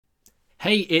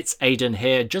Hey, it's Aidan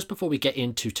here. Just before we get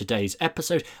into today's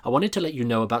episode, I wanted to let you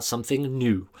know about something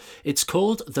new. It's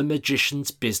called the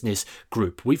Magician's Business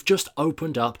Group. We've just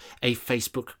opened up a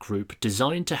Facebook group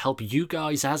designed to help you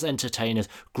guys as entertainers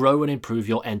grow and improve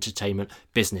your entertainment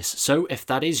business. So if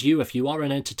that is you, if you are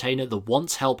an entertainer that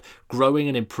wants help growing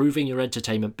and improving your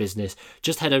entertainment business,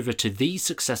 just head over to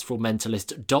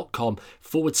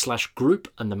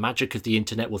thesuccessfulmentalist.com/group and the magic of the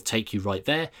internet will take you right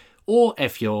there. Or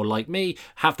if you're like me,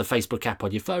 have the Facebook app on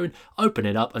your phone, open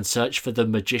it up and search for the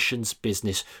Magician's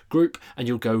Business Group and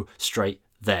you'll go straight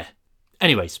there.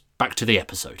 Anyways, back to the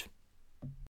episode.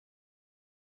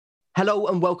 Hello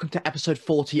and welcome to episode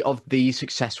 40 of the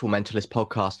Successful Mentalist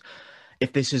podcast.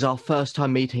 If this is our first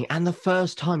time meeting and the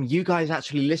first time you guys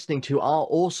actually listening to our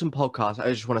awesome podcast,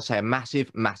 I just want to say a massive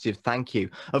thank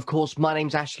you. Of course, my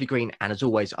name's Ashley Green, and as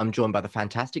always, I'm joined by the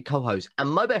fantastic co-host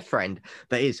and my best friend,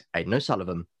 that is Aidan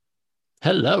O'Sullivan.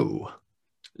 Hello.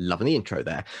 Loving the intro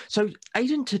there. So,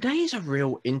 Aidan, today is a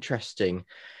real interesting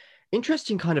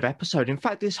kind of episode. In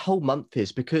fact, this whole month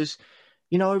is because,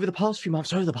 you know, over the past few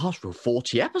months, over the past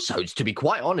 40 episodes, to be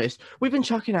quite honest, we've been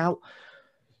chucking out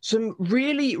some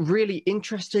really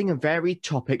interesting and varied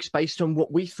topics based on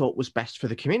what we thought was best for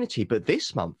the community. But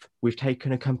this month, we've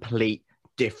taken a complete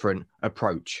different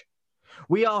approach.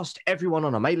 We asked everyone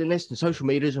on our mailing list and social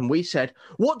medias, and we said,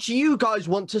 what do you guys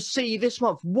want to see this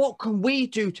month? What can we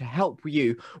do to help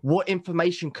you? What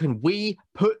information can we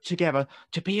put together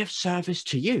to be of service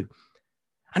to you?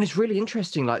 And it's really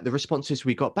interesting, like the responses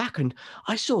we got back. And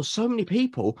I saw so many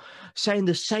people saying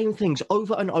the same things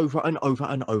over and over and over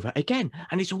and over again.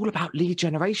 And it's all about lead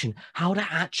generation, how to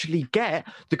actually get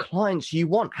the clients you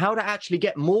want, how to actually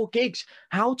get more gigs,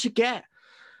 how to get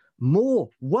more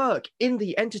work in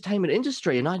the entertainment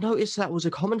industry. And I noticed that was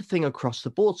a common thing across the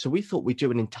board. So we thought we'd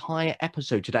do an entire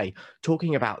episode today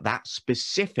talking about that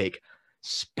specific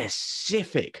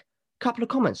couple of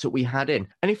comments that we had in.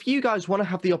 And if you guys want to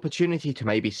have the opportunity to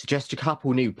maybe suggest a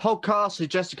couple new podcasts,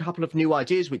 suggest a couple of new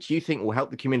ideas which you think will help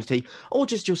the community, or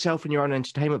just yourself in your own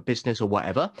entertainment business or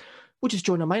whatever, we'll just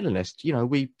join our mailing list. You know,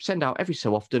 we send out every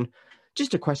so often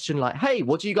just a question like, hey,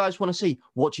 what do you guys want to see?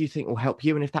 What do you think will help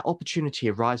you? And if that opportunity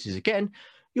arises again,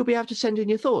 you'll be able to send in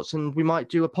your thoughts, and we might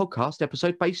do a podcast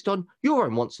episode based on your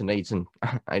own wants and needs. And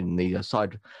the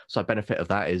side benefit of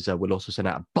that is we'll also send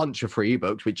out a bunch of free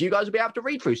ebooks, which you guys will be able to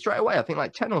read through straight away. I think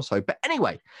like 10 or so. But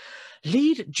anyway,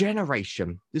 lead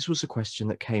generation. This was a question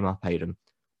that came up, Aidan.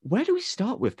 Where do we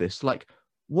start with this? Like,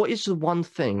 what is the one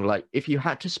thing, like if you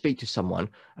had to speak to someone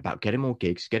about getting more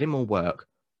gigs, getting more work,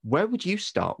 where would you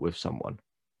start with someone?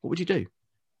 What would you do?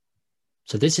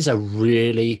 So this is a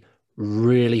really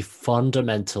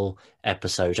fundamental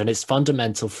episode, and it's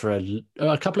fundamental for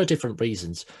a couple of different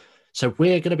reasons. So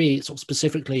we're going to be sort of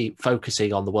specifically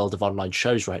focusing on the world of online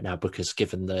shows right now, because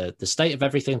given the state of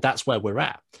everything, that's where we're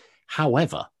at.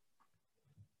 However,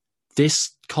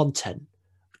 this content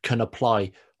can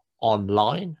apply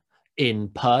online, in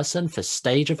person, for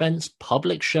stage events,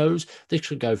 public shows. This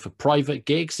could go for private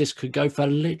gigs. This could go for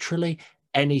literally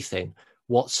anything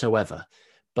whatsoever.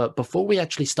 But before we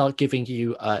actually start giving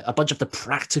you a bunch of the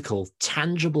practical,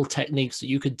 tangible techniques that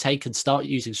you can take and start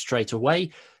using straight away,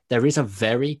 there is a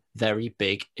very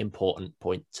big, important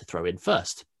point to throw in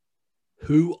first.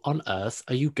 Who on earth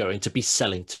are you going to be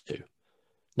selling to?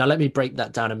 Now, let me break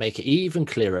that down and make it even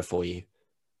clearer for you.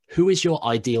 Who is your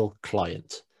ideal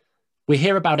client? We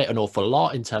hear about it an awful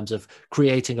lot in terms of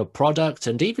creating a product,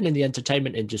 and even in the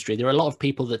entertainment industry, there are a lot of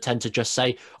people that tend to just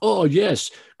say, oh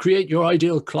yes, create your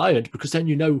ideal client, because then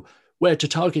you know where to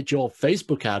target your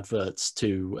Facebook adverts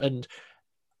to. And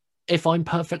if I'm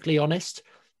perfectly honest,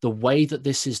 the way that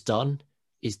this is done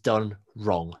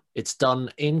wrong. It's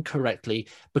done incorrectly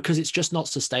because it's just not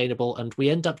sustainable, and we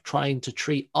end up trying to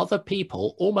treat other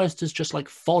people almost as just like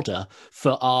fodder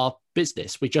for our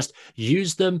business. We just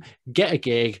use them, get a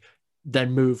gig,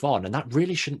 then move on. And that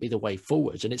really shouldn't be the way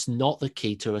forward. And it's not the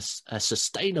key to a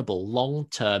sustainable,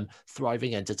 long-term,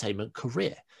 thriving entertainment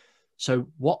career. So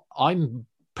what I'm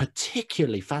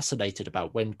particularly fascinated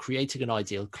about when creating an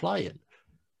ideal client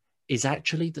is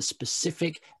actually the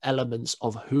specific elements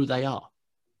of who they are.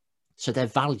 So their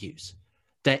values,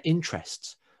 their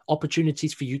interests,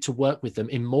 opportunities for you to work with them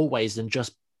in more ways than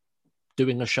just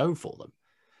doing a show for them.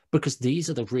 Because these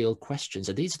are the real questions,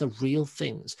 and these are the real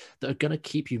things that are going to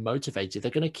keep you motivated. They're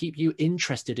going to keep you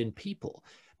interested in people.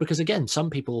 Because again, some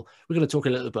people, we're going to talk a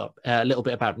little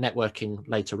bit about networking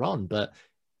later on, but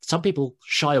some people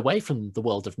shy away from the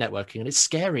world of networking, and it's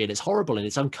scary and it's horrible and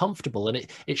it's uncomfortable and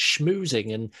it's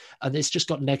schmoozing and it's just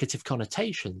got negative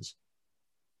connotations.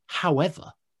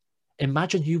 However,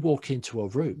 imagine you walk into a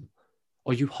room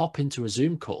or you hop into a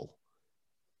Zoom call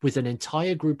with an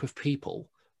entire group of people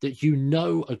that you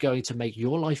know are going to make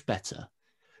your life better.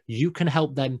 You can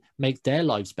help them make their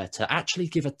lives better, actually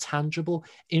give a tangible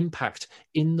impact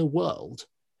in the world,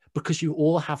 because you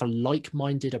all have a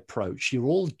like-minded approach. You're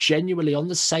all genuinely on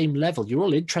the same level. You're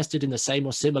all interested in the same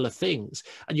or similar things,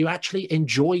 and you actually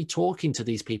enjoy talking to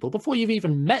these people before you've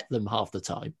even met them half the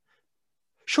time.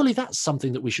 Surely that's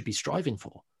something that we should be striving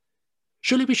for.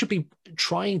 Surely we should be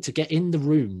trying to get in the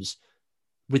rooms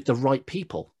with the right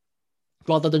people,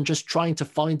 rather than just trying to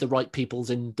find the right peoples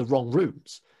in the wrong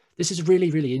rooms. This is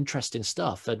really, really interesting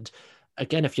stuff. And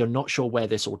again, if you're not sure where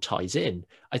this all ties in,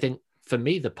 I think for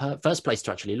me, the first place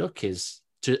to actually look is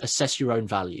to assess your own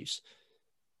values.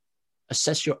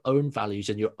 Assess your own values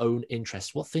and your own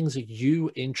interests. What things are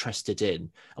you interested in,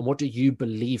 and what do you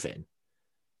believe in?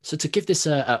 So to give this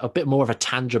a bit more of a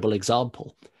tangible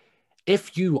example,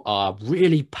 if you are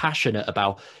really passionate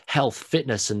about health,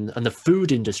 fitness, and the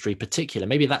food industry in particular,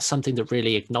 maybe that's something that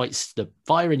really ignites the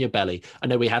fire in your belly. I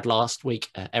know we had last week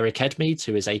Eric Edmeades,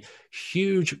 who is a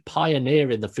huge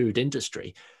pioneer in the food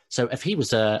industry. So if he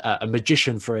was a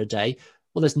magician for a day,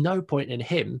 well, there's no point in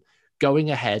him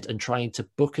going ahead and trying to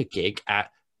book a gig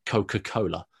at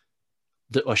Coca-Cola,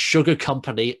 a sugar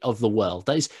company of the world.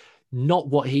 That is not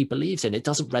what he believes in. It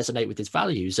doesn't resonate with his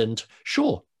values. And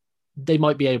sure, they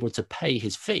might be able to pay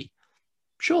his fee.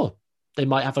 Sure, they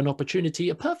might have an opportunity,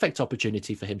 a perfect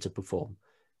opportunity for him to perform.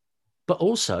 But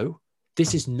also,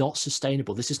 this is not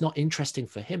sustainable. This is not interesting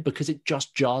for him because it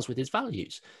just jars with his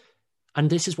values. And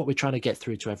this is what we're trying to get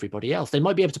through to everybody else. They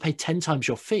might be able to pay 10 times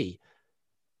your fee.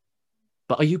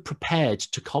 But are you prepared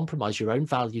to compromise your own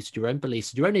values, your own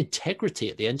beliefs, your own integrity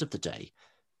at the end of the day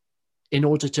in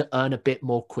order to earn a bit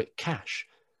more quick cash?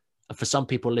 And for some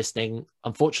people listening,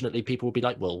 unfortunately, people will be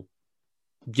like, well,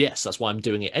 yes, that's why I'm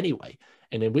doing it anyway.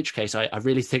 And in which case, I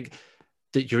really think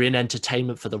that you're in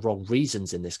entertainment for the wrong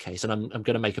reasons in this case. And I'm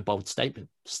going to make a bold statement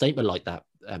like that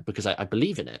because I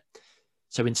believe in it.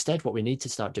 So instead, what we need to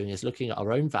start doing is looking at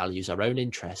our own values, our own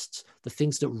interests, the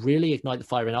things that really ignite the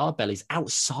fire in our bellies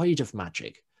outside of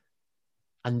magic,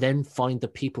 and then find the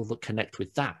people that connect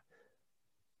with that.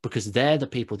 Because they're the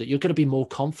people that you're going to be more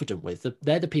confident with.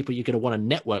 They're the people you're going to want to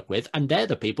network with. And they're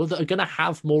the people that are going to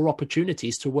have more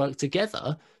opportunities to work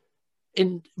together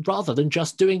rather than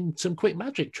just doing some quick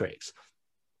magic tricks.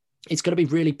 It's going to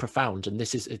be really profound. And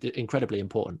this is incredibly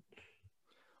important.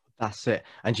 That's it.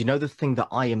 And you know, the thing that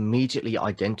I immediately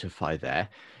identify there,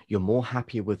 you're more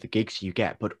happier with the gigs you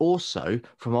get, but also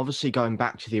from obviously going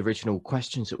back to the original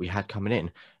questions that we had coming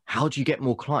in, how do you get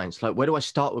more clients? Like, where do I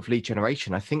start with lead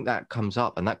generation? I think that comes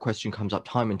up, and that question comes up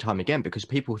time and time again, because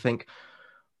people think,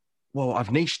 well,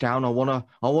 I've niched down. I want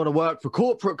to work for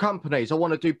corporate companies. I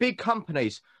want to do big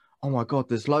companies. Oh my God,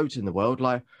 there's loads in the world.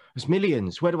 Like, there's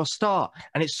millions. Where do I start?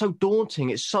 And it's so daunting.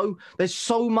 There's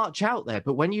so much out there.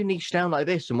 But when you niche down like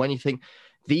this, and when you think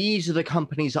these are the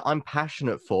companies that I'm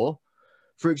passionate for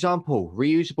example,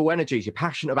 reusable energies, you're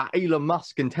passionate about Elon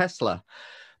Musk and Tesla,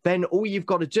 then all you've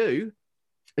got to do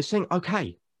is think,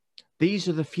 okay, these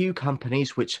are the few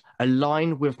companies which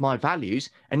align with my values.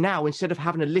 And now, instead of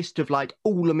having a list of like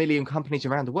all a million companies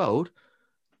around the world,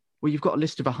 well, you've got a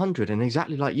list of 100. And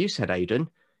exactly like you said, Aidan,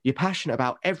 you're passionate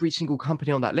about every single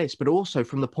company on that list, but also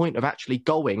from the point of actually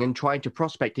going and trying to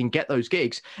prospect and get those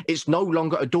gigs, it's no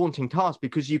longer a daunting task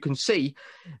because you can see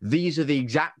these are the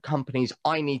exact companies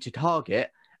I need to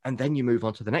target. And then you move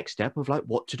on to the next step of like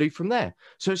what to do from there.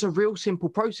 So it's a real simple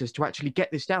process to actually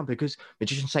get this down, because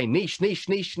magicians say niche, niche,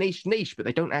 niche, niche, niche, but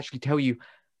they don't actually tell you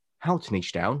how to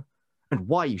niche down and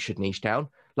why you should niche down.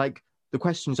 Like the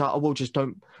questions are, oh,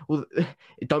 well,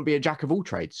 don't be a jack of all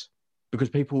trades, because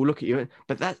people will look at you.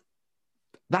 But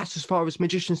that's as far as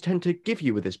magicians tend to give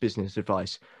you with this business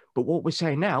advice. But what we're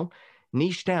saying now,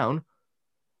 niche down,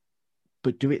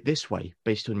 but do it this way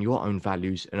based on your own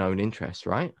values and own interests,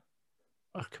 right?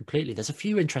 Oh, completely. There's a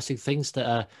few interesting things that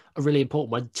are really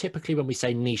important. When we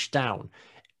say niche down,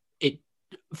 it,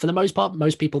 for the most part,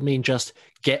 most people mean just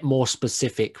get more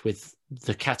specific with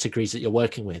the categories that you're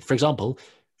working with. For example,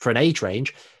 for an age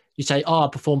range, you say, oh, I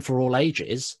perform for all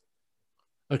ages.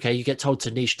 Okay, you get told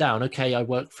to niche down. Okay, I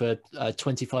work for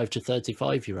 25 to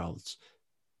 35-year-olds.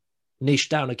 Niche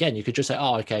down again. You could just say,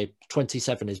 oh, okay,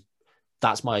 27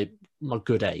 that's my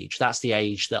good age. That's the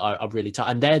age that I really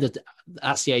target. And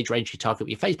that's the age range you target with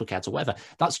your Facebook ads or whatever.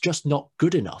 That's just not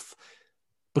good enough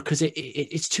because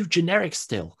it's too generic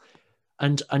still.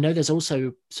 And I know there's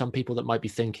also some people that might be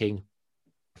thinking,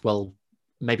 well,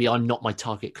 maybe I'm not my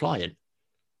target client.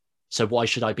 So why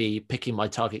should I be picking my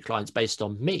target clients based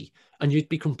on me? And you'd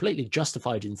be completely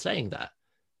justified in saying that.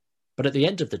 But at the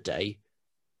end of the day,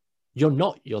 you're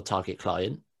not your target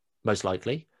client, most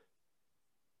likely.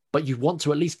 but you want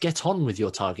to at least get on with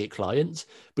your target clients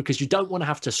because you don't want to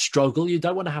have to struggle. You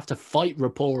don't want to have to fight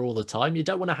rapport all the time. You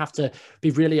don't want to have to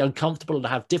be really uncomfortable and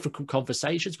have difficult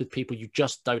conversations with people you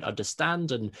just don't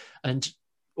understand and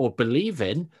or believe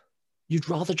in. You'd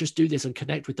rather just do this and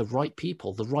connect with the right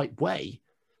people the right way,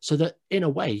 so that in a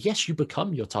way, yes, you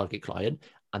become your target client.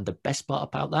 And the best part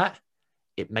about that,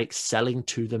 it makes selling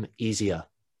to them easier.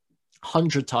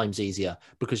 100 times easier,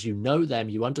 because you know them,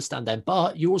 you understand them,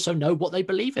 but you also know what they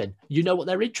believe in. You know what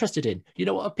they're interested in. You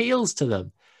know what appeals to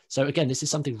them. So again, this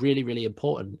is something really, really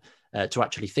important to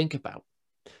actually think about.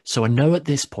 So I know at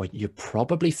this point, you're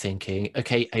probably thinking,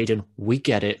 okay, Aidan, we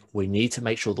get it. We need to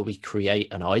make sure that we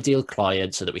create an ideal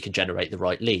client so that we can generate the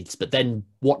right leads. But then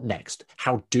what next?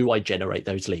 How do I generate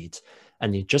those leads?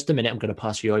 And in just a minute, I'm going to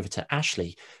pass you over to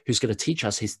Ashley, who's going to teach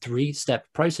us his 3-step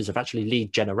process of actually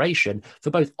lead generation for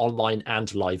both online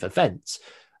and live events.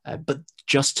 But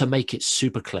just to make it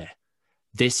super clear,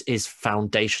 this is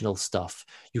foundational stuff.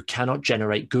 You cannot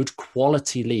generate good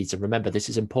quality leads. And remember, this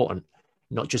is important,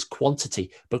 not just quantity,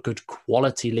 but good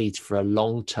quality leads for a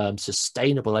long-term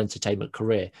sustainable entertainment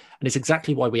career. And it's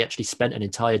exactly why we actually spent an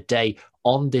entire day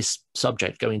on this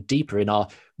subject, going deeper in our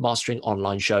Mastering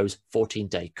Online Shows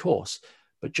 14-day course.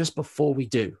 But just before we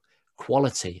do,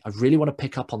 quality, I really want to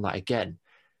pick up on that again.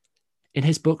 In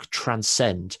his book,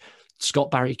 Transcend, Scott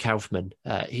Barry Kaufman,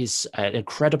 he's an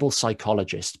incredible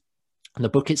psychologist. And the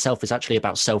book itself is actually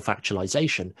about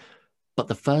self-actualization. But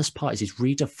the first part is he's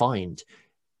redefined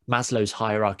Maslow's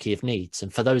hierarchy of needs.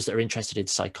 And for those that are interested in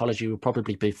psychology, will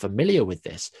probably be familiar with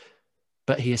this.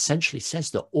 But he essentially says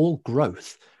that all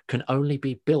growth can only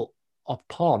be built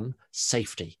upon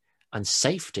safety. And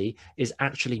safety is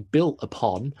actually built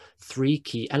upon 3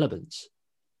 key elements: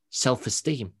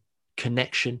 self-esteem,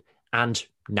 connection, and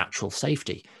natural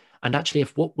safety. And actually,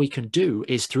 if what we can do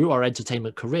is through our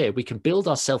entertainment career, we can build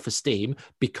our self-esteem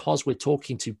because we're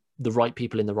talking to the right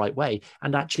people in the right way.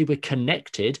 And actually, we're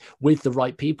connected with the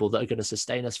right people that are going to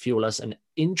sustain us, fuel us, and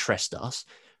interest us.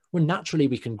 Well, naturally,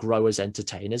 we can grow as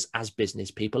entertainers, as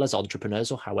business people, as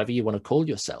entrepreneurs, or however you want to call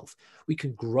yourself. We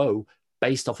can grow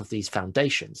based off of these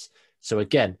foundations. So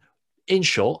again, in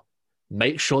short,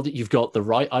 make sure that you've got the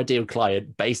right ideal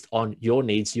client based on your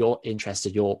needs, your interests,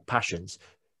 and your passions.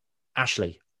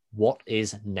 Ashley, what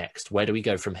is next? Where do we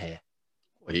go from here?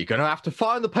 Well, you're going to have to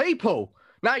find the people.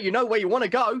 Now you know where you want to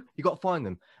go. You got to find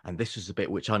them. And this is the bit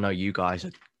which I know you guys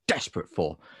are desperate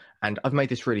for. And I've made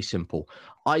this really simple.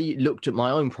 I looked at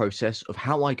my own process of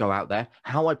how I go out there,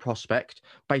 how I prospect,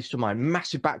 based on my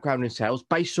massive background in sales,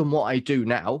 based on what I do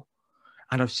now.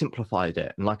 And I've simplified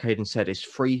it. And like Aidan said, it's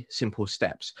 3 simple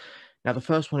steps. Now, the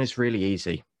first one is really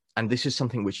easy. And this is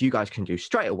something which you guys can do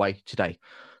straight away today.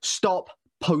 Stop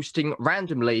posting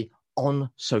randomly on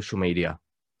social media.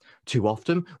 Too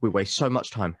often, we waste so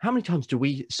much time. How many times do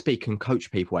we speak and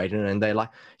coach people, Aidan, and they're like,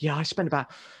 yeah, I spend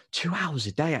about 2 hours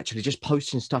a day actually just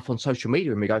posting stuff on social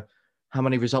media. And we go, how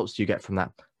many results do you get from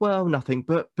that? Well, nothing,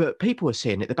 but people are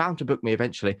seeing it. They're bound to book me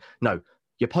eventually. No,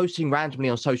 you're posting randomly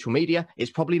on social media.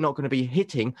 It's probably not going to be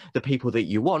hitting the people that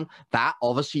you want. That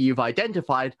obviously you've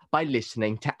identified by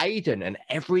listening to Aidan and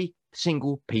every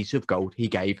single piece of gold he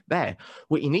gave there.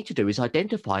 What you need to do is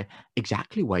identify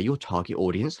exactly where your target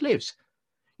audience lives.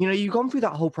 You know, you've gone through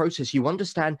that whole process. You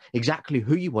understand exactly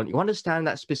who you want. You understand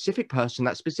that specific person,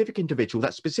 that specific individual,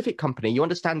 that specific company. You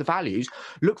understand the values.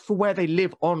 Look for where they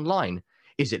live online.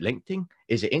 Is it LinkedIn?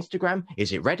 Is it Instagram?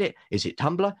 Is it Reddit? Is it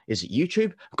Tumblr? Is it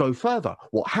YouTube? Go further.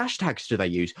 What hashtags do they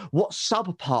use? What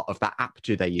sub part of that app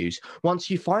do they use?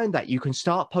 Once you find that, you can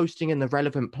start posting in the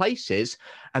relevant places,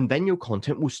 and then your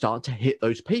content will start to hit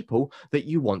those people that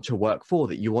you want to work for,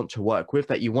 that you want to work with,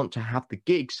 that you want to have the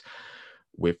gigs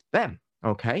with them.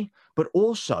 Okay. But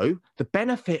also the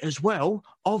benefit as well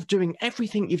of doing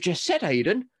everything you've just said,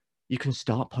 Aidan, you can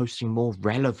start posting more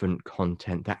relevant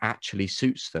content that actually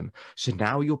suits them. So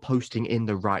now you're posting in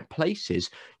the right places.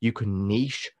 You can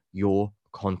niche your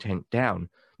content down.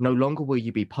 No longer will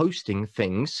you be posting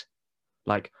things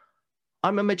like,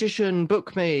 I'm a magician,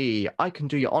 book me. I can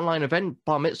do your online event,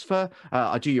 bar mitzvah.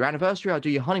 I do your anniversary. I do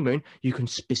your honeymoon. You can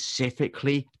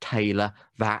specifically tailor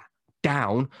that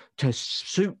down to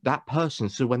suit that person.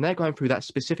 So when they're going through that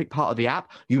specific part of the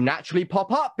app, you naturally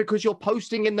pop up because you're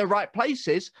posting in the right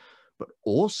places. But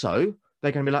also,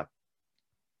 they're going to be like,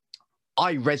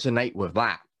 I resonate with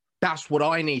that. That's what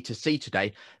I need to see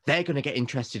today. They're going to get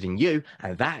interested in you.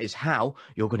 And that is how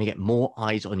you're going to get more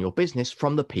eyes on your business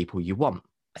from the people you want.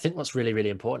 I think what's really, really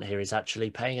important here is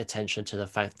actually paying attention to the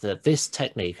fact that this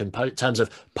technique, in terms of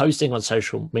posting on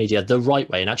social media the right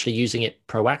way and actually using it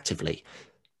proactively,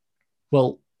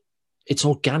 well, it's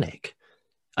organic.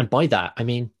 And by that, I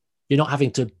mean, you're not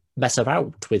having to mess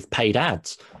about with paid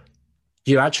ads.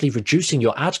 You're actually reducing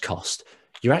your ad cost.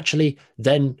 You're actually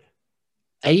then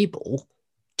able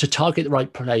to target the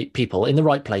right people in the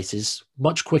right places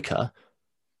much quicker.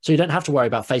 So you don't have to worry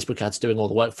about Facebook ads doing all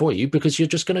the work for you because you're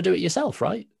just going to do it yourself,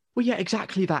 right? Well, yeah,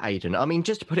 exactly that, Aidan. I mean,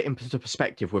 just to put it into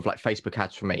perspective with like Facebook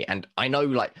ads for me, and I know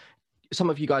like some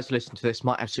of you guys who listen to this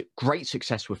might have great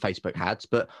success with Facebook ads,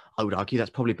 but I would argue that's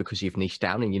probably because you've niched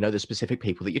down and you know the specific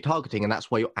people that you're targeting, and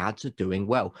that's why your ads are doing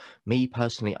well. Me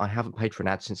personally, I haven't paid for an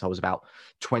ad since I was about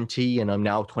 20 and I'm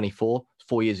now 24,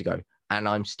 4 years ago. And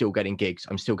I'm still getting gigs.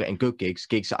 I'm still getting good gigs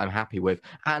that I'm happy with.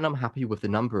 And I'm happy with the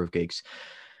number of gigs.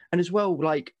 And as well,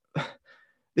 like,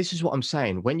 this is what I'm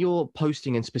saying. When you're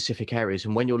posting in specific areas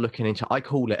and when you're looking into, I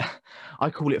call it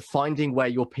finding where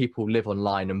your people live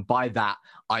online. And by that,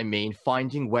 I mean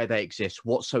finding where they exist,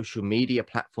 what social media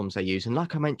platforms they use. And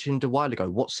like I mentioned a while ago,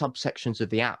 what subsections of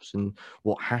the apps and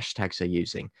what hashtags they're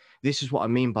using. This is what I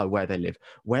mean by where they live,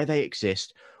 where they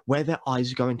exist, where their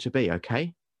eyes are going to be.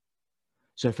 Okay.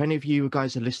 So if any of you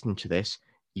guys are listening to this,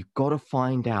 you've got to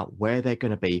find out where they're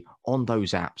going to be on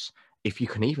those apps. If you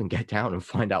can even get down and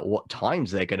find out what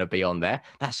times they're going to be on there,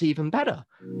 that's even better.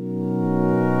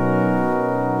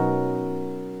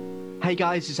 Hey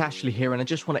guys, it's Ashley here, and I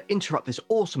just want to interrupt this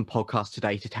awesome podcast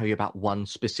today to tell you about one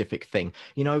specific thing.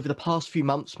 You know, over the past few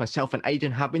months, myself and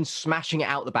Aidan have been smashing it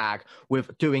out the bag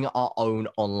with doing our own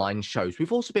online shows.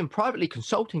 We've also been privately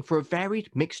consulting for a varied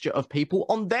mixture of people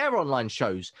on their online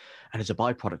shows. And as a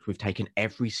byproduct, we've taken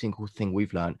every single thing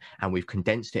we've learned and we've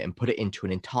condensed it and put it into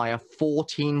an entire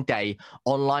 14-day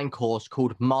online course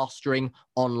called Mastering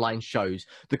Online Shows.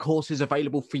 The course is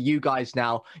available for you guys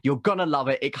now. You're gonna love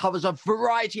it. It covers a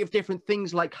variety of different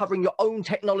things like covering your own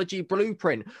technology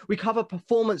blueprint. We cover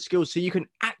performance skills so you can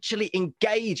actually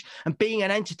engage and being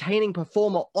an entertaining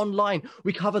performer online.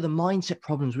 We cover the mindset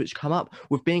problems which come up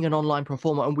with being an online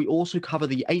performer, and we also cover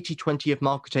the 80-20 of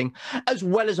marketing, as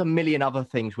well as a million other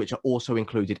things which are also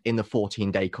included in the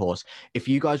 14-day course. If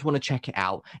you guys want to check it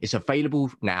out, it's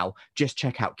available now. Just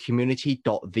check out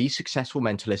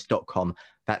community.thesuccessfulmentalist.com.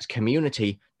 That's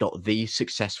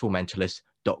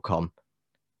community.thesuccessfulmentalist.com.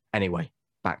 Anyway,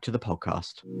 back to the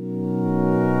podcast.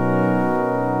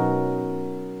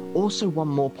 Also, one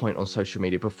more point on social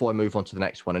media before I move on to the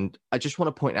next one. And I just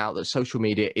want to point out that social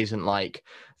media isn't like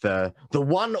the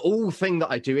one all thing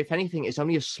that I do. If anything, it's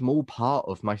only a small part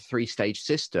of my 3-stage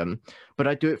system, but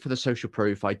I do it for the social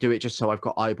proof. I do it just so I've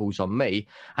got eyeballs on me.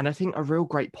 And I think a real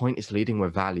great point is leading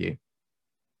with value.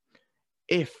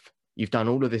 If you've done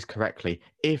all of this correctly,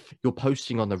 if you're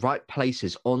posting on the right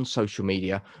places on social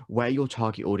media where your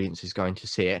target audience is going to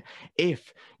see it,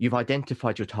 if you've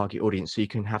identified your target audience so you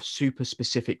can have super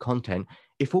specific content,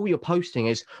 if all you're posting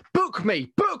is book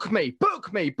me, book me,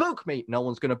 book me, book me, no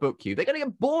one's going to book you. They're going to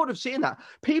get bored of seeing that.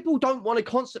 People don't want to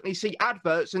constantly see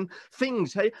adverts and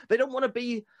things. They don't want to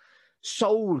be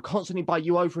sold constantly by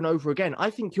you over and over again.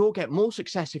 I think you'll get more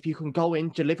success if you can go in,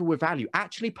 deliver with value,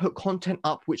 actually put content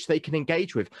up which they can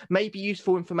engage with, maybe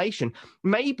useful information,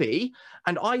 maybe.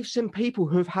 And I've seen people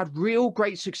who have had real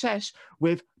great success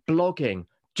with blogging,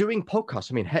 doing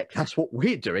podcasts. I mean, heck, that's what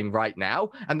we're doing right now.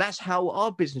 And that's how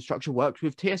our business structure works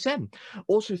with TSM.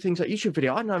 Also things like YouTube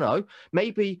video. I don't know,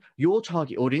 maybe your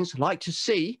target audience like to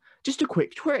see just a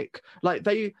quick trick. Like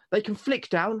they can flick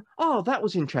down, oh, that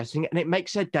was interesting. And it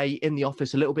makes their day in the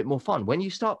office a little bit more fun. When you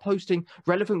start posting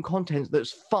relevant content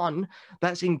that's fun,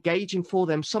 that's engaging for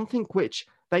them, something which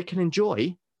they can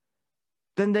enjoy,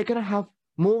 then they're going to have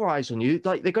more eyes on you.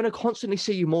 Like they're going to constantly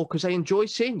see you more because they enjoy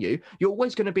seeing you. You're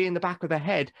always going to be in the back of their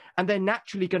head, and they're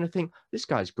naturally going to think, this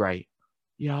guy's great.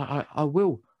 Yeah, I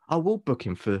will book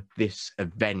him for this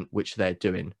event which they're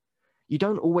doing. You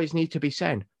don't always need to be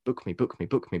saying, book me, book me,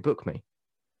 book me, book me.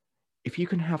 If you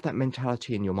can have that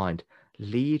mentality in your mind,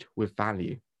 lead with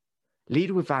value.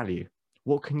 Lead with value.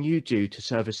 What can you do to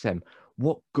service them?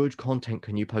 What good content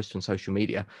can you post on social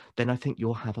media? Then I think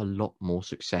you'll have a lot more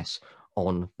success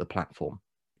on the platform.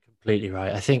 Completely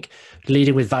right. I think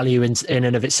leading with value in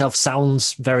and of itself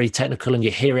sounds very technical and you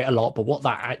hear it a lot, but what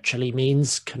that actually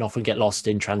means can often get lost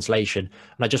in translation.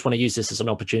 And I just want to use this as an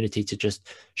opportunity to just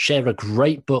share a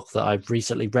great book that I've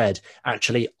recently read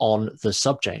actually on the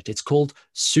subject. It's called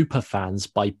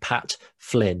Superfans by Pat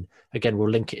Flynn. Again, we'll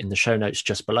link it in the show notes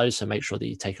just below, so make sure that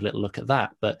you take a little look at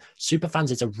that. But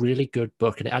Superfans is a really good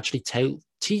book, and it actually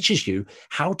teaches you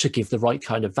how to give the right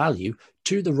kind of value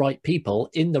to the right people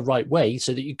in the right way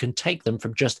so that you can take them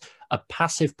from just a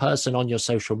passive person on your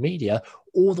social media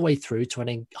all the way through to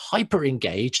an hyper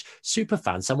engaged super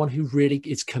fan, someone who really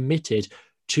is committed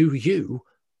to you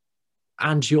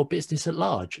and your business at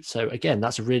large. So again,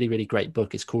 that's a really, really great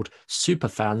book. It's called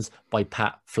Superfans by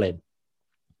Pat Flynn.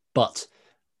 But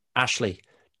Ashley,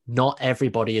 not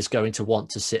everybody is going to want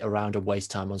to sit around and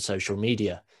waste time on social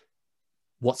media.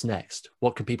 What's next?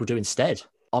 What can people do instead?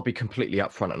 I'll be completely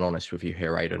upfront and honest with you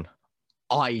here, Aidan.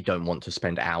 I don't want to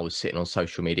spend hours sitting on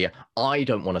social media. I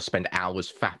don't want to spend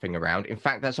hours faffing around. In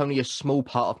fact, that's only a small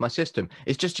part of my system.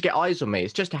 It's just to get eyes on me.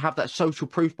 It's just to have that social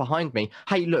proof behind me.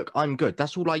 Hey, look, I'm good.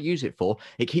 That's all I use it for.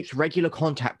 It keeps regular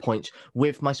contact points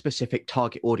with my specific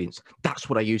target audience. That's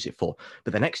what I use it for.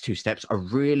 But the next two steps are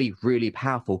really, really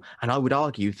powerful. And I would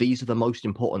argue these are the most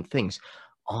important things.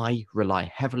 I rely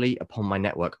heavily upon my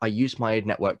network. I use my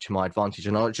network to my advantage.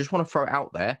 And I just want to throw it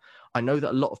out there. I know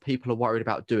that a lot of people are worried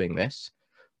about doing this,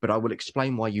 but I will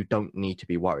explain why you don't need to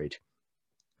be worried.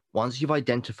 Once you've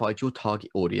identified your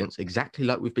target audience, exactly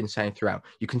like we've been saying throughout,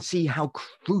 you can see how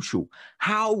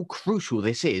crucial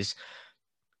this is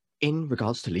in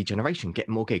regards to lead generation,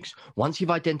 getting more gigs. Once you've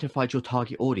identified your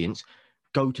target audience,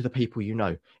 go to the people you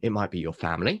know. It might be your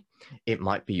family, it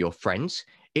might be your friends,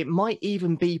 it might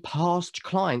even be past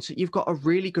clients that you've got a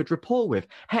really good rapport with.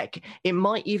 Heck, it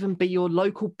might even be your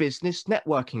local business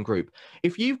networking group.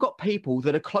 If you've got people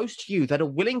that are close to you that are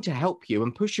willing to help you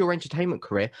and push your entertainment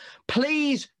career,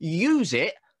 please use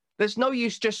it. There's no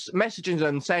use just messaging them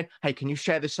and saying, hey, can you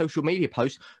share this social media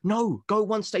post? No, go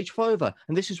one stage further.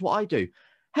 And this is what I do.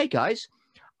 Hey, guys,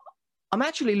 I'm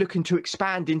actually looking to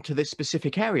expand into this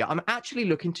specific area. I'm actually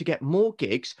looking to get more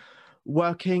gigs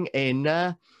working in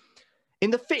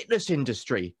the fitness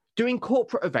industry, doing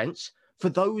corporate events for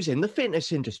those in the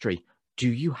fitness industry. Do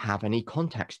you have any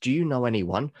contacts? Do you know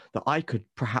anyone that I could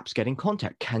perhaps get in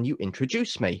contact? Can you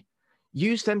introduce me?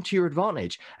 Use them to your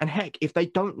advantage. And heck, if they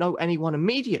don't know anyone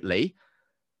immediately,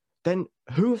 then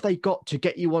who have they got to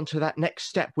get you onto that next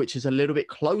step, which is a little bit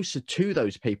closer to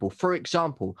those people? For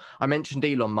example, I mentioned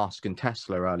Elon Musk and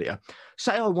Tesla earlier.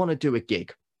 Say I want to do a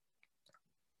gig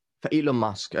for Elon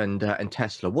Musk and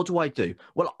Tesla. What do?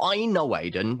 Well, I know,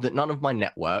 Aidan, that none of my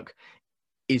network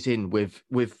is in with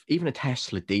even a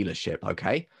Tesla dealership,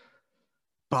 okay?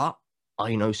 But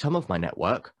I know some of my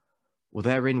network, well,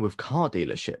 they're in with car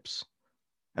dealerships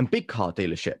and big car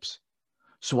dealerships.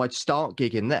 So I'd start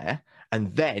gigging there,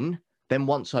 and then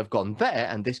once I've gone there,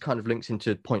 and this kind of links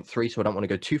into point 3, so I don't want to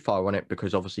go too far on it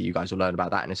because obviously you guys will learn about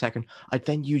that in a second, I'd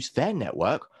then use their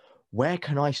network. Where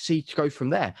can I see to go from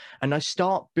there? And I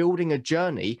start building a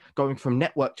journey going from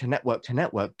network to network to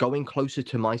network, going closer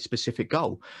to my specific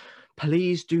goal.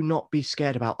 Please do not be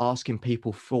scared about asking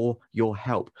people for your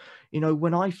help. You know,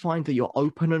 when I find that you're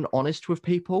open and honest with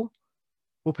people,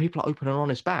 well, people are open and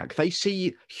honest back. They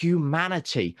see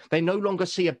humanity. They no longer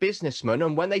see a businessman.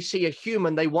 And when they see a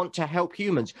human, they want to help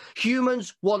humans.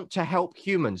 Humans want to help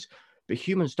humans. But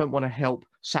humans don't want to help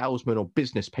salesmen or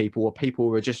business people or people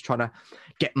who are just trying to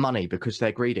get money because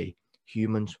they're greedy.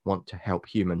 Humans want to help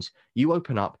humans. You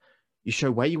open up, you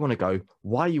show where you want to go,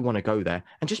 why you want to go there,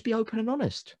 and just be open and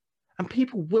honest. And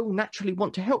people will naturally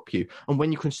want to help you. And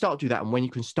when you can start to do that, and when you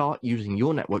can start using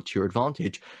your network to your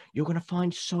advantage, you're going to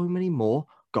find so many more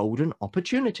golden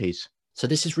opportunities. So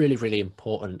this is really, really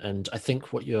important. And I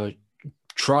think what you're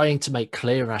trying to make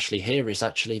clear, Ashley, here is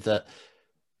actually that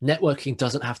networking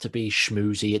doesn't have to be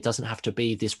schmoozy. It doesn't have to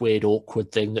be this weird,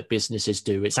 awkward thing that businesses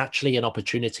do. It's actually an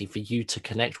opportunity for you to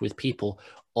connect with people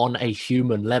on a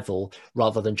human level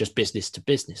rather than just business to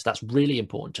business. That's really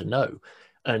important to know.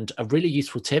 And a really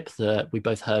useful tip that we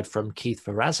both heard from Keith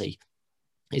Ferrazzi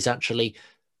is actually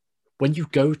when you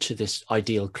go to this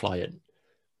ideal client,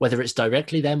 whether it's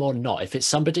directly them or not, if it's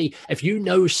somebody, if you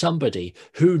know somebody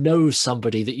who knows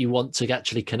somebody that you want to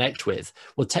actually connect with,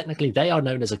 well, technically they are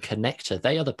known as a connector.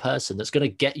 They are the person that's going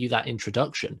to get you that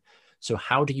introduction. So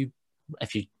how do you,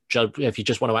 if you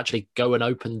just want to actually go and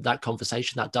open that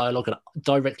conversation, that dialogue, and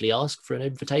directly ask for an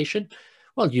invitation,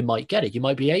 well, you might get it. You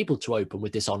might be able to open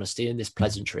with this honesty and this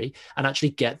pleasantry and actually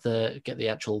get the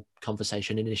actual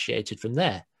conversation initiated from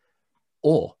there.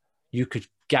 Or you could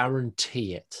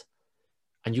guarantee it.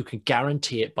 And you can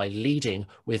guarantee it by leading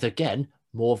with, again,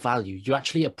 more value. You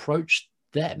actually approach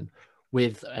them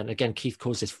with, and again, Keith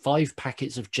calls this 5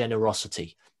 packets of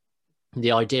generosity. And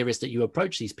the idea is that you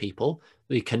approach these people,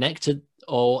 the connected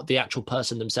or the actual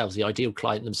person themselves, the ideal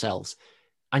client themselves,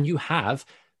 and you have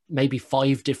maybe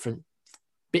 5 different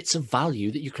bits of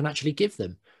value that you can actually give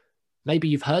them. Maybe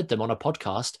you've heard them on a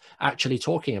podcast actually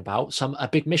talking about a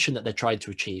big mission that they're trying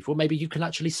to achieve. Well, maybe you can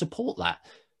actually support that.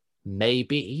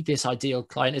 Maybe this ideal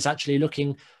client is actually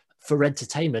looking for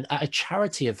entertainment at a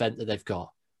charity event that they've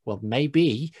got. Well,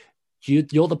 maybe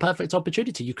you're the perfect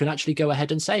opportunity. You can actually go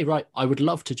ahead and say, right, I would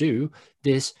love to do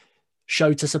this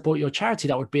show to support your charity.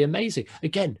 That would be amazing.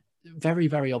 Again, very,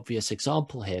 very obvious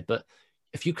example here, but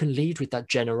if you can lead with that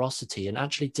generosity and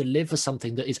actually deliver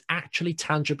something that is actually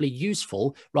tangibly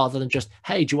useful rather than just,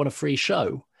 hey, do you want a free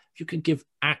show? If you can give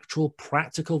actual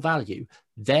practical value,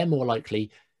 they're more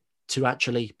likely to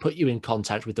actually put you in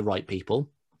contact with the right people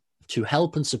to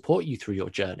help and support you through your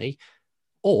journey.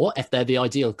 Or if they're the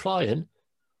ideal client,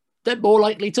 they're more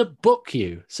likely to book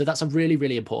you. So that's a really,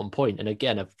 really important point. And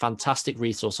again, a fantastic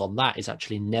resource on that is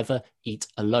actually Never Eat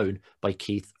Alone by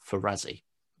Keith Ferrazzi.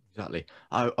 Exactly.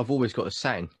 I've always got a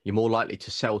saying, you're more likely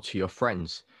to sell to your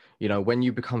friends. You know, when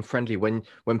you become friendly, when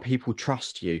people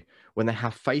trust you, when they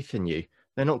have faith in you,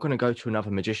 they're not going to go to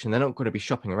another magician. They're not going to be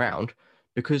shopping around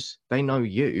because they know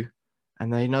you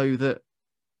and they know that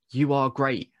you are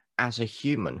great as a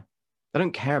human. They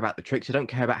don't care about the tricks. They don't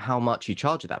care about how much you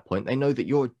charge at that point. They know that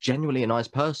you're genuinely a nice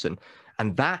person.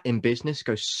 And that in business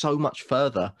goes so much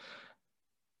further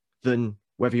than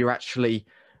whether you're actually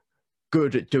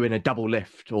good at doing a double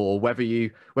lift or whether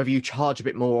you charge a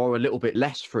bit more or a little bit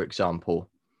less, for example.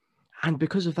 And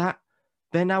because of that,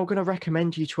 they're now going to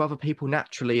recommend you to other people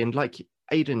naturally. And like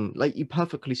Aidan, like you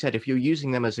perfectly said, if you're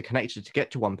using them as a connector to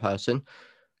get to one person,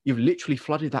 you've literally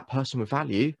flooded that person with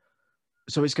value.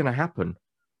 So it's going to happen.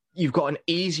 You've got an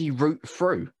easy route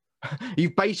through.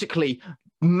 You've basically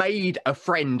made a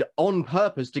friend on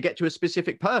purpose to get to a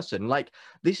specific person. Like,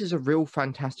 this is a real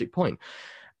fantastic point.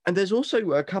 And there's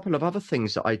also a couple of other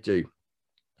things that I do.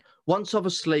 Once,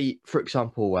 obviously, for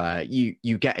example,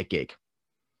 you get a gig,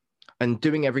 and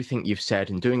doing everything you've said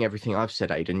and doing everything I've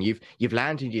said, Aidan, you've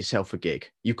landed yourself a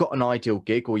gig. You've got an ideal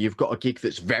gig, or you've got a gig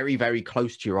that's very, very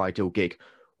close to your ideal gig.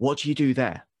 What do you do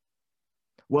there?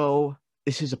 Well,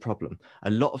 this is a problem.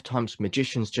 A lot of times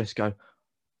magicians just go,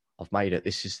 I've made it.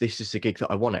 This is the gig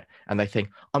that I want it. And they think,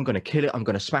 I'm going to kill it. I'm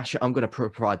going to smash it. I'm going to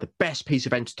provide the best piece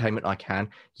of entertainment I can.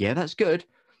 Yeah, that's good.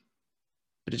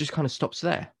 But it just kind of stops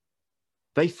there.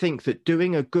 They think that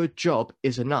doing a good job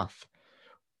is enough.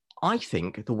 I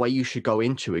think the way you should go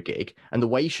into a gig and the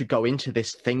way you should go into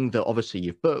this thing that obviously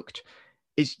you've booked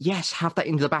is, yes, have that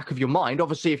in the back of your mind.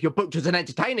 Obviously, if you're booked as an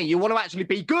entertainer, you want to actually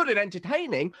be good at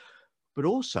entertaining, but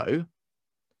also,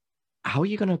 how are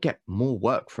you going to get more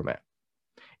work from it?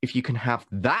 If you can have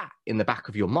that in the back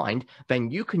of your mind, then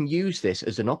you can use this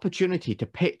as an opportunity to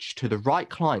pitch to the right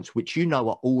clients, which you know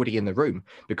are already in the room.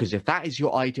 Because if that is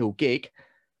your ideal gig,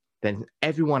 then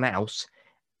everyone else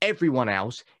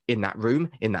in that room,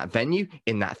 in that venue,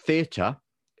 in that theater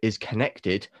is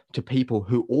connected to people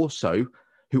who also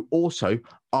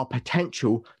are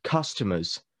potential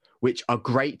customers, which are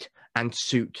great and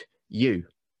suit you.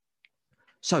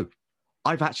 So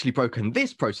I've actually broken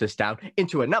this process down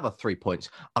into another 3 points.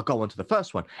 I'll go on to the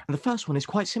first one. And the first one is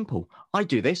quite simple. I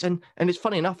do this, and it's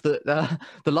funny enough that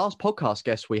the last podcast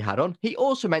guest we had on, he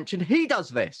also mentioned he does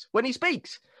this when he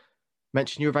speaks.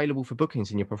 Mention you're available for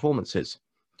bookings in your performances.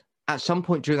 At some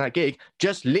point during that gig,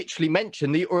 just literally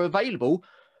mention that you're available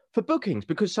for bookings,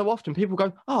 because so often people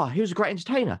go, oh, he was a great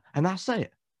entertainer, and that's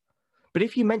it. But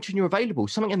if you mention you're available,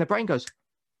 something in the brain goes,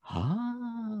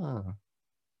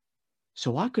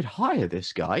 so I could hire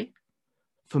this guy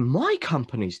for my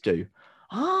company's do.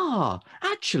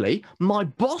 Actually, my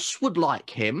boss would like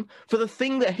him for the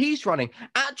thing that he's running.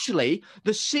 Actually,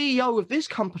 the CEO of this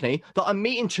company that I'm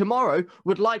meeting tomorrow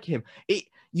would like him.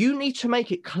 You need to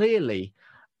make it clearly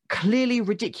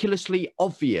ridiculously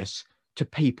obvious to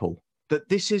people that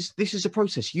this is a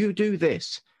process. You do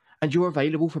this and you're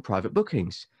available for private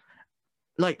bookings.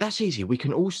 Like, that's easy. We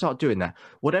can all start doing that.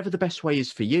 Whatever the best way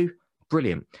is for you,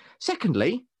 brilliant.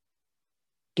 Secondly,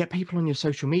 get people on your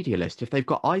social media list. If they've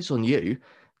got eyes on you,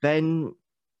 then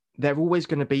they're always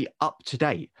going to be up to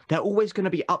date. They're always going to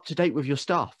be up to date with your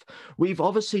stuff. We've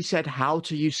obviously said how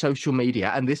to use social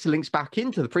media, and this links back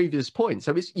into the previous point.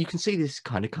 So you can see this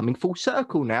kind of coming full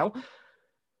circle now.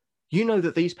 You know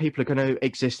that these people are going to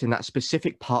exist in that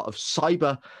specific part of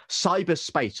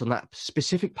cyberspace, on that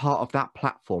specific part of that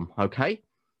platform, okay?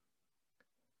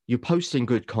 You're posting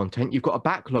good content. You've got a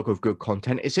backlog of good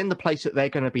content. It's in the place that they're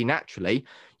going to be naturally.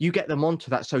 You get them onto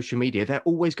that social media. They're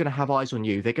always going to have eyes on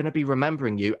you. They're going to be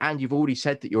remembering you. And you've already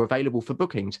said that you're available for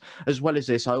bookings. As well as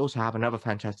this, I also have another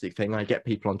fantastic thing. I get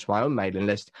people onto my own mailing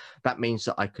list. That means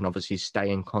that I can obviously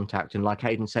stay in contact. And like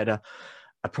Aidan said,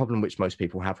 a problem which most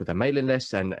people have with their mailing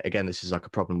list, and again, this is like a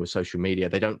problem with social media.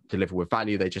 They don't deliver with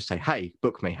value. They just say, hey,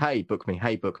 book me. Hey, book me.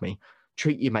 Hey, book me.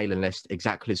 Treat your mailing list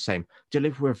exactly the same.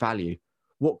 Deliver with value.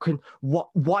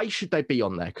 Why should they be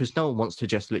on there? Because no one wants to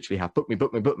just literally have book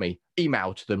me,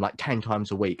 email to them like 10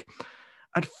 times a week.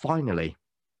 And finally,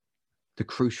 the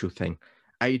crucial thing,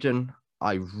 Aidan,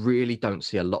 I really don't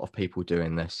see a lot of people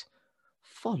doing this.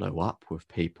 Follow up with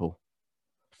people.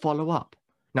 Follow up.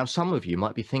 Now, some of you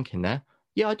might be thinking there,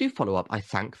 yeah, I do follow up. I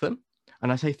thank them.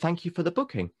 and I say thank you for the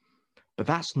booking. But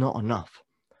that's not enough.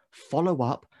 Follow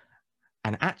up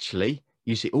and actually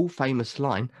use the all famous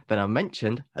line that I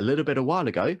mentioned a little bit a while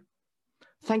ago.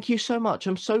 Thank you so much.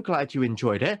 I'm so glad you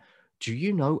enjoyed it. Do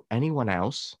you know anyone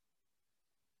else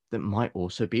that might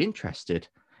also be interested?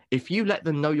 If you let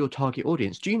them know your target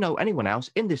audience, do you know anyone else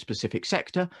in this specific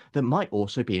sector that might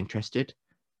also be interested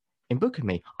in booking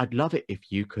me? I'd love it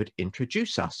if you could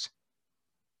introduce us.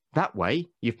 That way,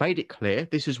 you've made it clear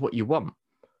this is what you want.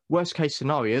 Worst case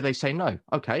scenario, they say no.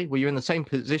 Okay, well, you're in the same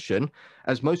position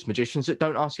as most magicians that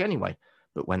don't ask anyway.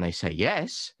 But when they say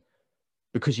yes,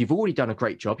 because you've already done a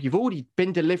great job, you've already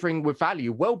been delivering with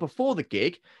value well before the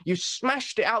gig, you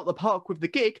smashed it out the park with the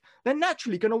gig, they're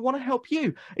naturally going to want to help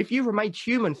you. If you remained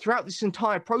human throughout this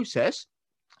entire process,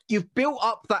 you've built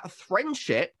up that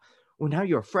friendship. Well, now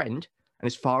you're a friend, and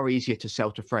it's far easier to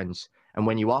sell to friends. And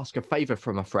when you ask a favor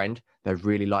from a friend, they're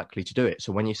really likely to do it.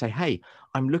 So when you say, hey,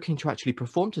 I'm looking to actually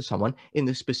perform to someone in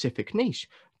this specific niche,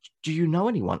 do you know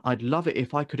anyone? I'd love it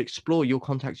if I could explore your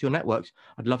contacts, your networks.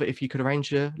 I'd love it if you could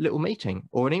arrange a little meeting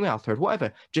or an email thread,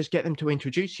 whatever. Just get them to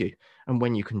introduce you. And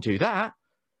when you can do that,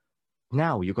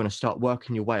 now you're going to start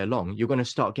working your way along. You're going to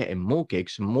start getting more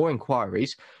gigs, more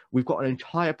inquiries. We've got an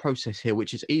entire process here,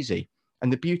 which is easy.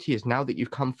 And the beauty is now that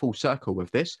you've come full circle with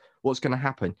this, what's going to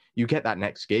happen? You get that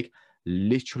next gig.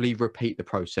 Literally repeat the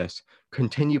process.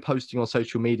 Continue posting on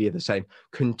social media the same.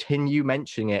 Continue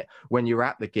mentioning it when you're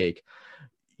at the gig.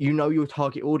 You know your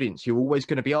target audience. You're always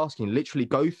going to be asking. Literally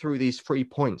go through these 3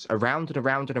 points around and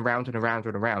around and around and around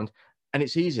and around. And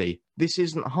it's easy. This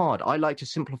isn't hard. I like to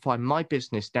simplify my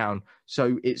business down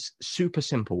so it's super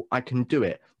simple. I can do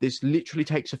it. This literally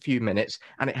takes a few minutes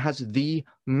and it has the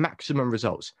maximum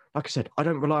results. Like I said, I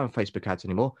don't rely on Facebook ads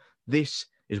anymore. This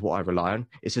is what I rely on.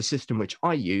 It's a system which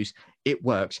I use. It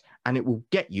works and it will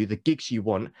get you the gigs you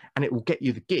want, and it will get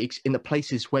you the gigs in the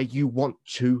places where you want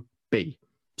to be.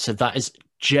 So that is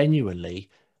genuinely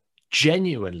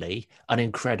an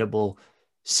incredible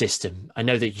system. I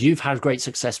know that you've had great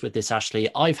success with this, Ashley.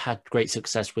 I've had great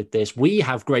success with this. We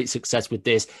have great success with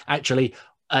this, actually,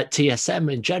 at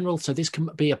TSM in general. So this can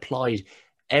be applied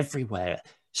everywhere.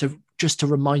 So just to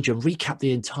remind you and recap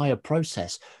the entire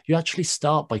process, you actually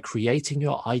start by creating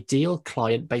your ideal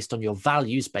client based on your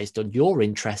values, based on your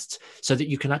interests, so that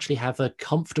you can actually have a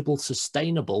comfortable,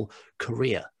 sustainable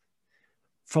career.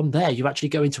 From there, you actually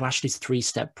go into Ashley's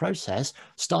 3-step process,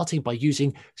 starting by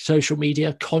using social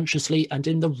media consciously and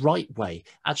in the right way,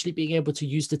 actually being able to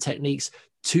use the techniques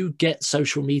to get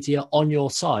social media on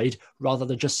your side rather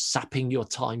than just sapping your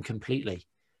time completely.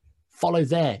 Follow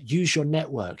there, use your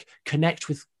network, connect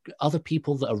with other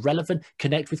people that are relevant,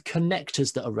 connect with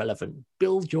connectors that are relevant,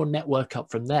 build your network up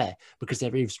from there, because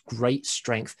there is great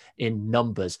strength in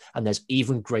numbers and there's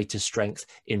even greater strength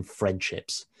in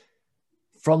friendships.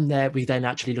 From there, we then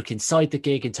actually look inside the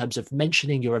gig in terms of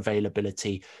mentioning your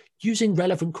availability, using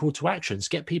relevant call to actions,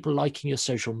 get people liking your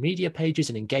social media pages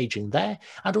and engaging there,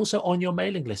 and also on your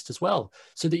mailing list as well,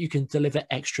 so that you can deliver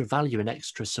extra value and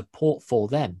extra support for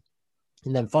them.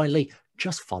 And then finally,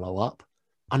 just follow up.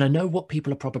 And I know what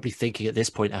people are probably thinking at this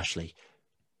point, Ashley.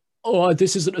 Oh,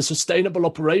 this isn't a sustainable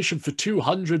operation for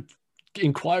 200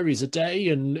 inquiries a day,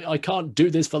 and I can't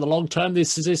do this for the long term.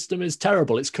 This system is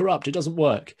terrible. It's corrupt. It doesn't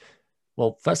work.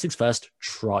 Well, first things first,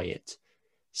 try it.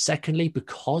 Secondly,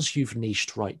 because you've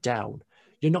niched right down,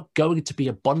 you're not going to be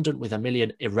abundant with a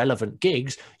million irrelevant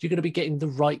gigs. You're going to be getting the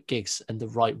right gigs and the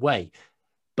right way.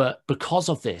 But because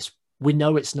of this, we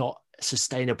know it's not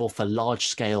sustainable for large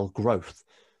scale growth.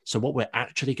 So what we're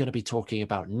actually going to be talking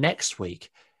about next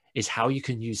week is how you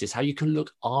can use this, how you can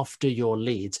look after your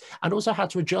leads, and also how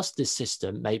to adjust this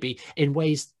system maybe in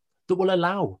ways that will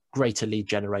allow greater lead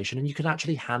generation and you can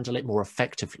actually handle it more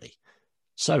effectively.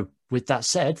 So with that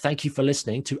said, thank you for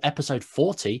listening to episode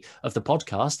 40 of the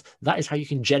podcast. That is how you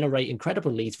can generate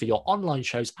incredible leads for your online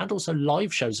shows and also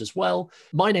live shows as well.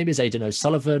 My name is Aidan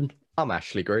O'Sullivan. I'm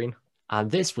Ashley Green.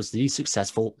 And this was the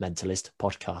Successful Mentalist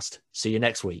podcast. See you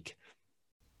next week.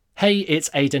 Hey, it's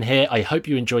Aidan here. I hope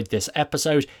you enjoyed this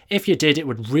episode. If you did, it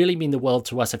would really mean the world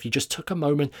to us if you just took a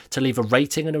moment to leave a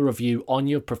rating and a review on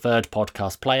your preferred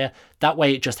podcast player. That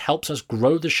way, it just helps us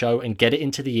grow the show and get it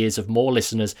into the ears of more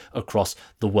listeners across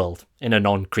the world in a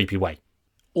non-creepy way.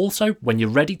 Also, when you're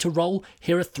ready to roll,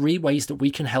 here are 3 ways that we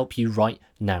can help you right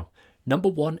now. Number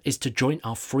 1 is to join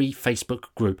our free Facebook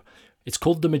group. It's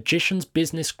called the Magician's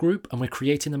Business Group, and we're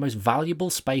creating the most valuable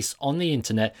space on the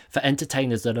internet for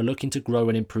entertainers that are looking to grow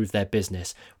and improve their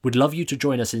business. We'd love you to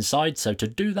join us inside, so to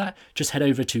do that, just head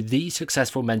over to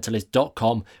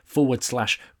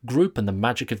thesuccessfulmentalist.com/group and the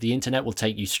magic of the internet will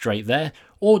take you straight there,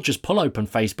 or just pull open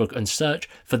Facebook and search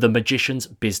for the Magician's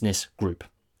Business Group.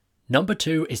 Number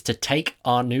 2 is to take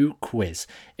our new quiz.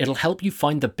 It'll help you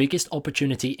find the biggest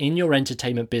opportunity in your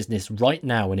entertainment business right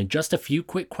now, and in just a few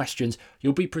quick questions,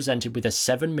 you'll be presented with a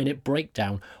 7-minute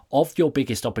breakdown of your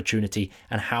biggest opportunity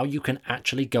and how you can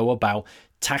actually go about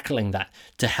tackling that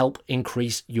to help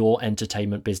increase your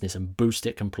entertainment business and boost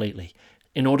it completely.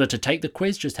 In order to take the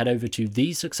quiz, just head over to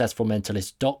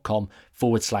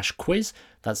thesuccessfulmentalist.com/quiz.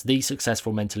 That's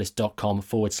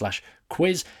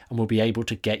thesuccessfulmentalist.com/quiz, and we'll be able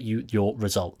to get you your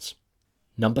results.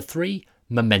 Number 3,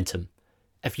 momentum.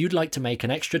 If you'd like to make an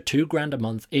extra $2,000 a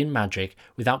month in magic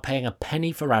without paying a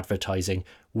penny for advertising,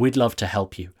 we'd love to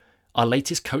help you. Our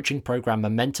latest coaching program,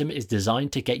 Momentum, is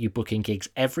designed to get you booking gigs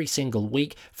every single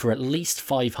week for at least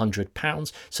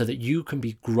 £500 so that you can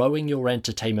be growing your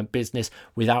entertainment business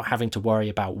without having to worry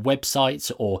about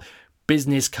websites or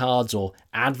business cards or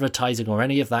advertising or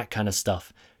any of that kind of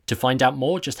stuff. To find out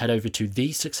more, just head over to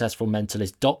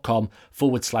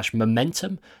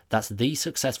thesuccessfulmentalist.com/momentum. That's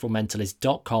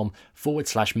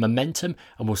thesuccessfulmentalist.com/momentum,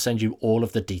 and we'll send you all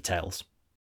of the details.